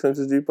cut 6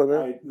 inches deep on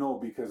that? No,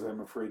 because I'm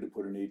afraid to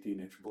put an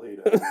 18-inch blade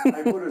on it.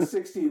 I put a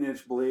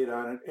 16-inch blade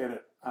on it, and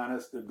it,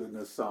 honest to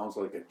goodness, sounds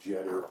like a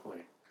jet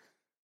airplane.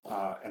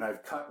 And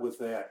I've cut with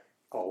that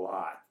a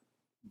lot,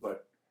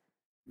 but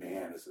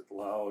man, is it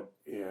loud,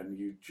 and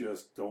you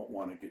just don't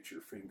want to get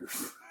your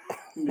fingers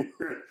near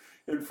it.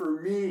 And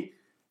for me,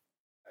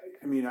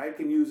 I mean, I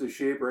can use a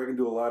shaper, I can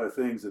do a lot of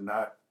things and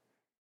not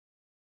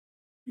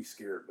be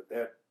scared, but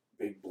that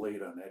big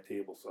blade on that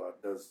table saw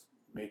does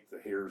make the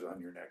hairs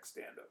on your neck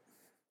stand up.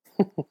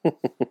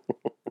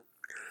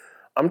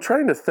 I'm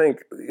trying to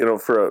think,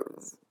 for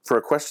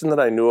a question that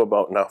I knew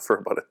about now for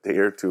about a day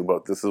or two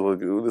about this was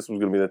going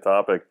to be the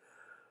topic.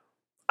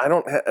 I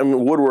don't. I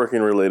mean,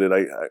 woodworking related.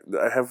 I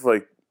have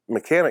like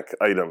mechanic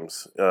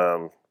items.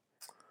 My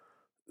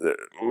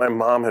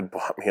mom had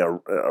bought me a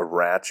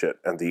ratchet,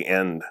 and the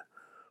end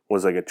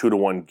was like a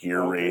 2-to-1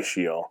 gear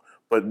ratio,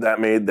 but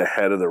that made the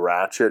head of the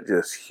ratchet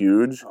just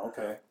huge.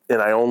 Okay.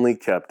 And I only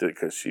kept it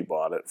because she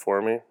bought it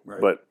for me. Right.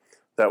 But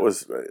that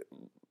was. But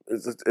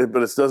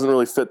it doesn't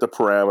really fit the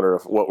parameter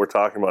of what we're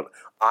talking about.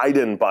 I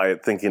didn't buy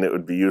it thinking it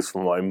would be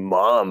useful. My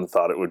mom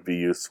thought it would be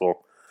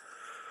useful.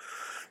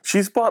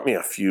 She's bought me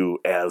a few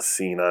as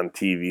seen on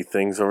TV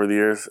things over the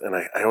years, and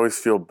I always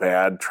feel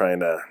bad trying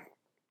to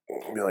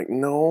be like,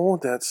 no,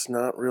 that's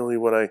not really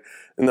what I...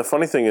 And the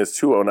funny thing is,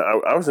 too,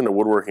 I was into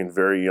woodworking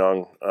very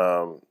young,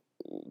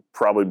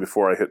 probably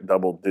before I hit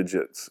double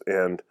digits,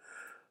 and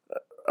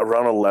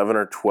around 11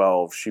 or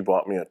 12, she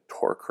bought me a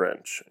torque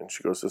wrench, and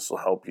she goes, this will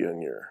help you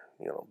in your,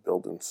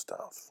 building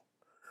stuff.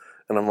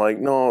 And I'm like,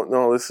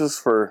 no, this is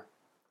for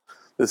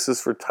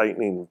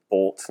tightening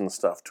bolts and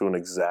stuff to an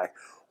exact...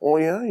 Oh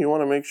yeah, you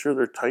want to make sure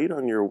they're tight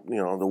on your,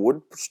 the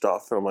wood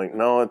stuff. And I'm like,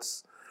 no,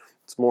 it's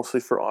mostly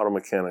for auto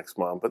mechanics,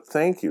 Mom. But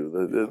thank you.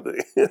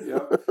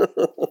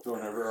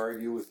 Don't ever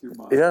argue with your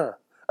mom. Yeah,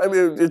 I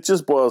mean, it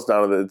just boils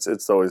down to that.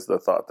 It's always the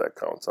thought that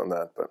counts on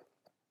that. But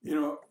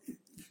you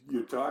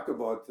talk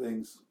about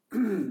things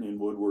in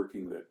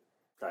woodworking that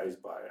guys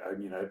buy. I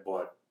mean, I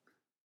bought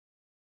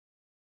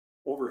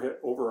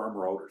overarm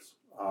routers.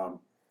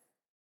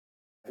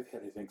 I've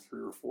had, I think,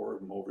 3 or 4 of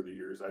them over the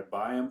years. I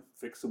buy them,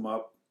 fix them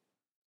up,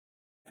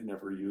 and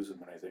never use them.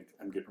 And I think,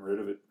 I'm getting rid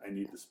of it. I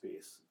need the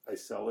space. I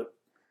sell it.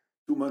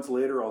 2 months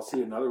later, I'll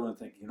see another one and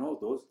think,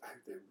 those,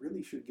 they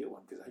really should get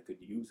one because I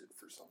could use it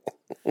for something.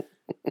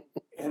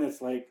 And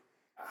it's like,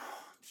 oh,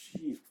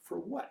 geez, for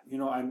what?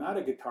 I'm not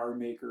a guitar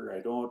maker. I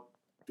don't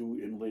do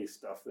inlay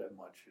stuff that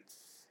much.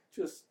 It's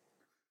just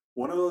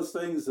one of those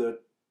things that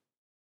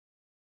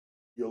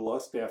you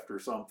lust after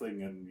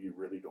something and you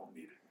really don't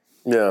need it.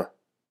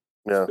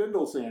 Yeah.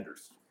 Spindle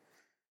sanders.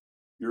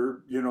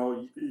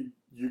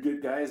 You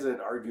get guys that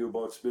argue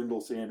about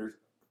spindle sanders.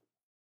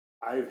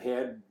 I've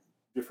had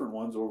different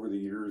ones over the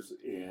years,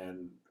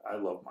 and I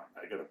love mine.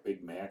 I got a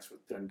big Max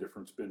with 10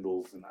 different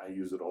spindles, and I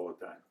use it all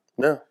the time.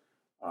 Yeah.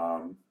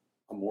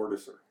 A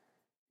mortiser.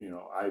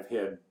 I've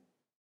had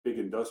big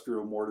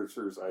industrial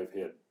mortisers. I've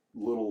had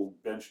little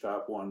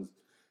benchtop ones.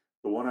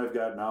 The one I've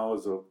got now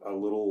is a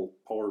little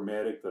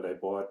Powermatic that I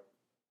bought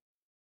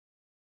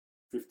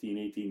 15,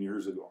 18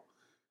 years ago.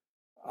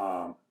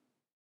 I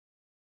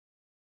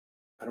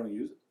don't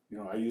use it.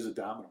 I use a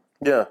domino.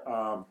 Yeah.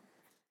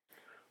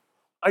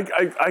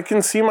 I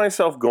can see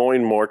myself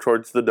going more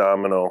towards the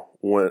domino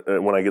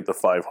when I get the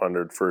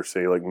 500 for,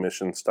 say, like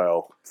mission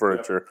style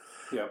furniture.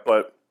 Yep.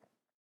 But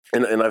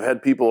and I've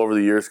had people over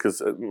the years,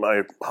 because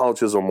my hollow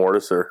chisel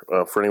mortiser,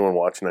 for anyone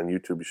watching on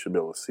YouTube, you should be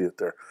able to see it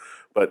there.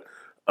 But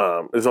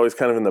it's always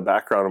kind of in the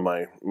background of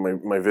my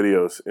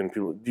videos, and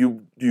people,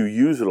 do you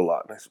use it a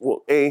lot? And I said,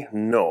 well,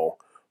 no,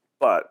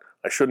 but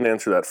I shouldn't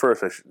answer that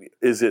first.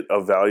 Is it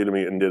of value to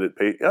me, and did it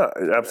pay? Yeah,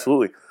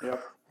 absolutely.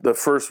 Yep. The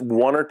first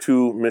 1 or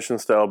 2 mission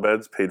style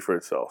beds paid for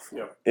itself.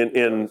 Yep.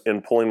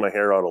 In pulling my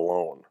hair out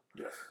alone.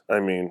 Yes.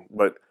 I mean,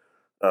 but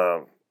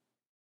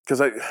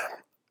because a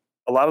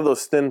lot of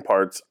those thin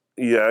parts,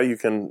 yeah, you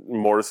can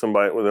mortise them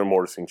with a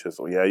mortising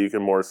chisel. Yeah, you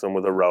can mortise them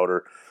with a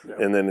router,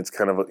 and then it's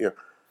kind of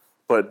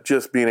but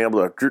just being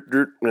able to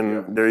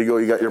there you go,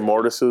 you got your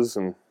mortises,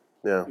 and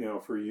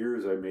for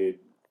years I made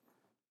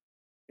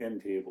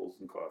end tables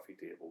and coffee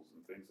tables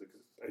and things,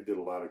 because I did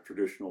a lot of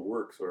traditional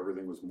work, so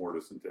everything was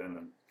mortise and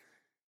tin,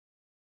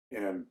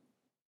 and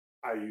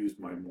I used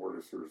my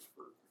mortisers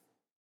for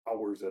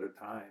hours at a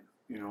time,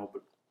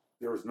 but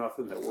there was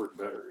nothing that worked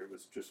better. It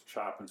was just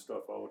chopping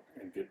stuff out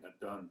and getting it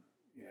done.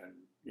 And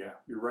yeah,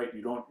 you're right,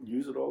 you don't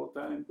use it all the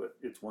time, but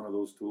it's one of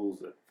those tools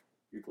that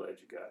you're glad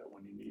you got it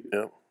when you need it.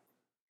 Yeah.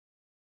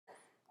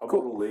 How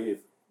about a lathe?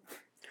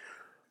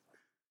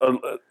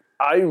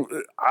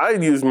 I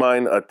use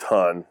mine a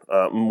ton,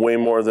 way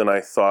more than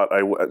I thought.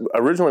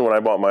 Originally, when I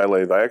bought my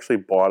lathe, I actually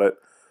bought it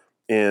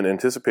in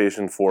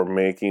anticipation for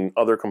making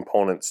other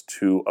components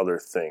to other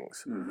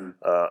things. Mm-hmm.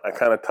 I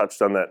kind of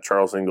touched on that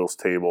Charles Ingalls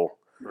table,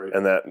 right,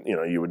 and that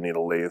you would need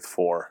a lathe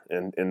for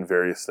in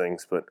various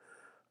things. But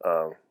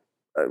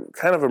I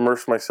kind of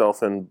immersed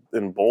myself in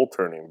bowl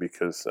turning,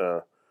 because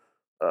I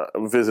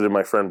visited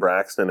my friend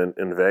Braxton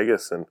in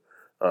Vegas, and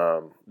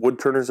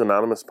Woodturners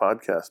Anonymous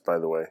podcast, by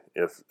the way,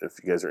 if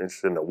you guys are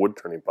interested in a wood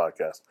turning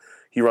podcast.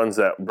 He runs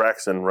that,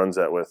 Braxton runs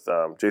that with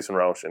Jason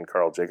Roush and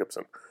Carl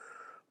Jacobson.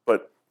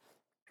 But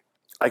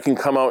I can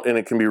come out and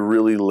it can be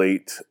really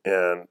late,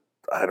 and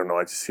I don't know,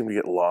 I just seem to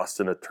get lost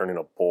in it turning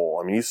a bowl.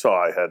 I mean, you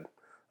saw I had,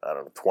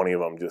 20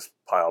 of them just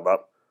piled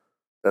up.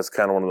 That's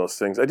kind of one of those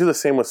things. I do the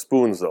same with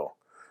spoons, though.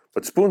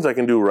 But spoons I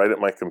can do right at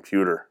my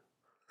computer.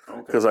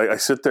 Because I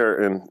sit there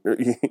and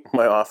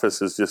my office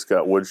has just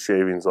got wood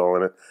shavings all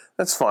in it.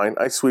 That's fine.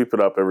 I sweep it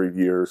up every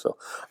year or so.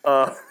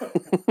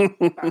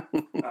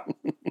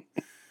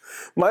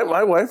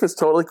 My wife is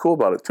totally cool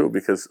about it too,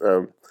 because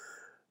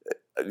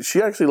she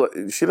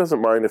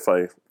doesn't mind if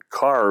I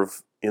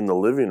carve in the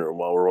living room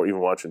while we're even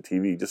watching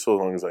TV, just so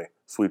long as I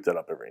sweep that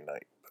up every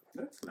night.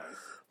 That's nice.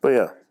 But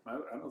yeah, I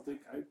don't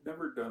think I've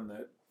never done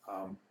that.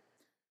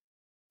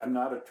 I'm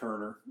not a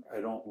turner.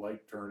 I don't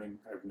like turning.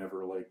 I've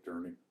never liked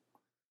turning.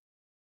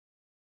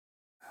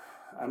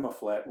 I'm a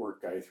flat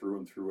work guy through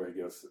and through, I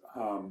guess.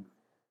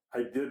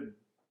 I did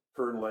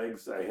turn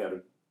legs. I had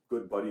a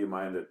good buddy of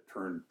mine that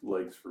turned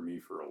legs for me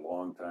for a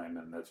long time,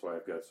 and that's why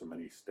I've got so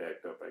many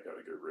stacked up I got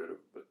to get rid of.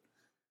 But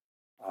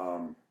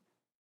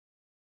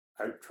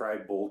I've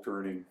tried bowl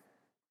turning.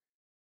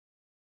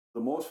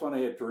 The most fun I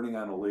had turning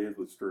on a lathe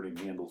was turning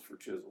handles for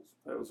chisels.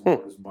 That was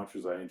about as much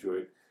as I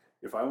enjoyed.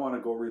 If I want to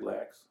go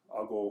relax,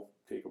 I'll go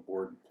take a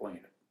board and plane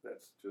it.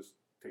 That's just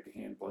take a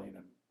hand plane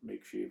and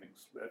make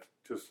shavings. That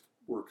just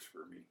works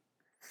for me.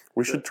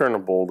 We should turn a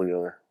bowl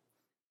together.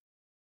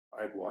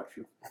 I'd watch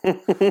you.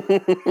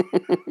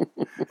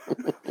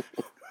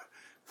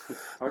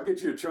 I'll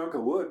get you a chunk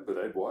of wood, but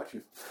I'd watch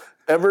you.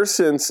 Ever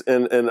since,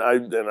 and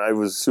I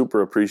was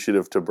super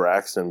appreciative to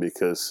Braxton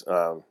because,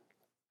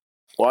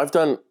 I've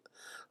done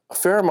a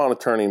fair amount of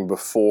turning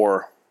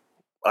before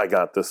I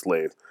got this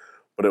lathe,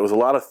 but it was a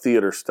lot of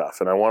theater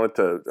stuff, and I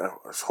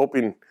was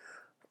hoping,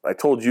 I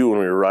told you when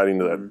we were riding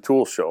to that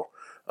tool show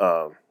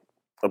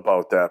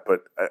about that,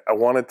 but I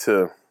wanted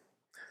to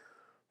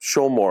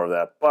show more of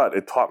that, but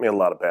it taught me a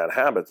lot of bad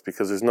habits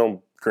because there's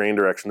no grain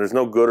direction, there's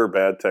no good or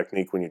bad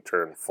technique when you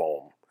turn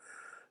foam,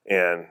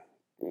 and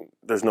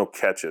there's no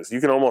catches.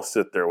 You can almost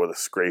sit there with a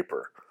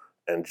scraper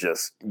and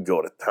just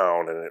go to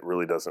town, and it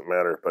really doesn't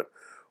matter. But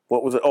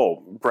what was it?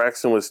 Oh,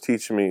 Braxton was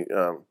teaching me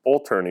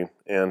bowl turning,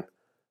 and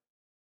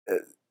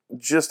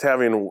just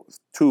having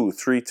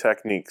 2-3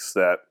 techniques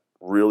that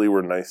really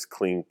were nice,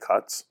 clean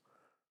cuts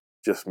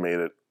just made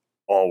it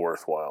all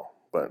worthwhile.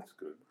 That's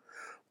good.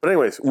 But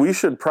anyways, we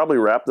should probably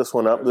wrap this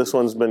one up. This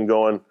one's been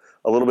going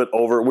a little bit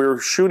over. We're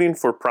shooting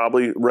for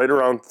probably right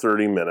around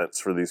 30 minutes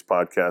for these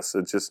podcasts.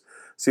 It just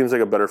seems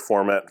like a better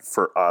format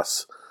for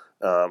us.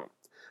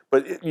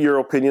 But your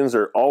opinions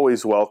are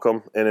always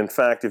welcome. And in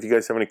fact, if you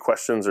guys have any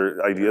questions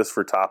or ideas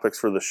for topics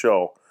for the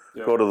show,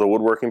 go to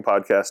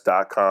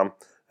thewoodworkingpodcast.com,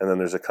 and then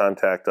there's a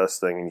contact us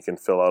thing, and you can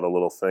fill out a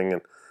little thing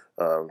and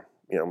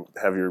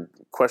have your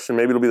question.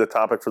 Maybe it'll be the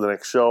topic for the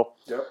next show.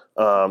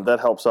 That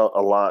helps out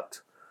a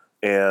lot.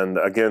 And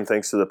again,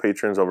 thanks to the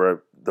patrons over at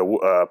the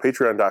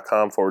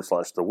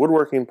patreon.com/the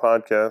woodworking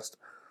podcast.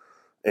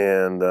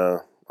 And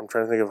I'm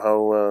trying to think of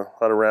how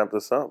to wrap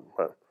this up.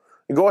 But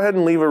go ahead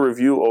and leave a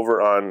review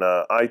over on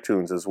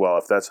iTunes as well.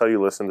 If that's how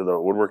you listen to the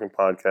woodworking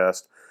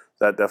podcast,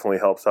 that definitely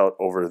helps out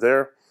over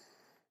there.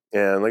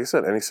 And like I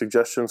said, any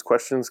suggestions,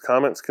 questions,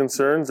 comments,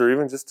 concerns, or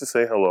even just to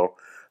say hello,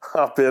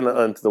 hop in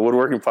onto the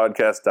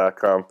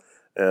woodworkingpodcast.com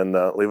and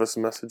leave us a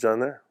message on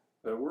there.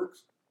 That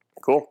works.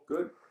 Cool.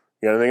 Good.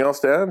 You got anything else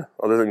to add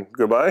other than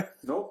goodbye?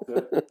 Nope.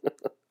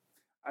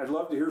 I'd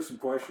love to hear some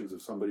questions.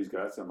 If somebody's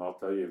got some, I'll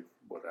tell you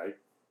what I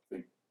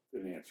think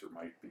an answer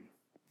might be.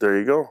 There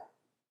you go.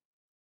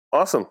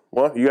 Awesome.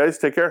 Well, you guys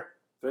take care.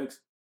 Thanks.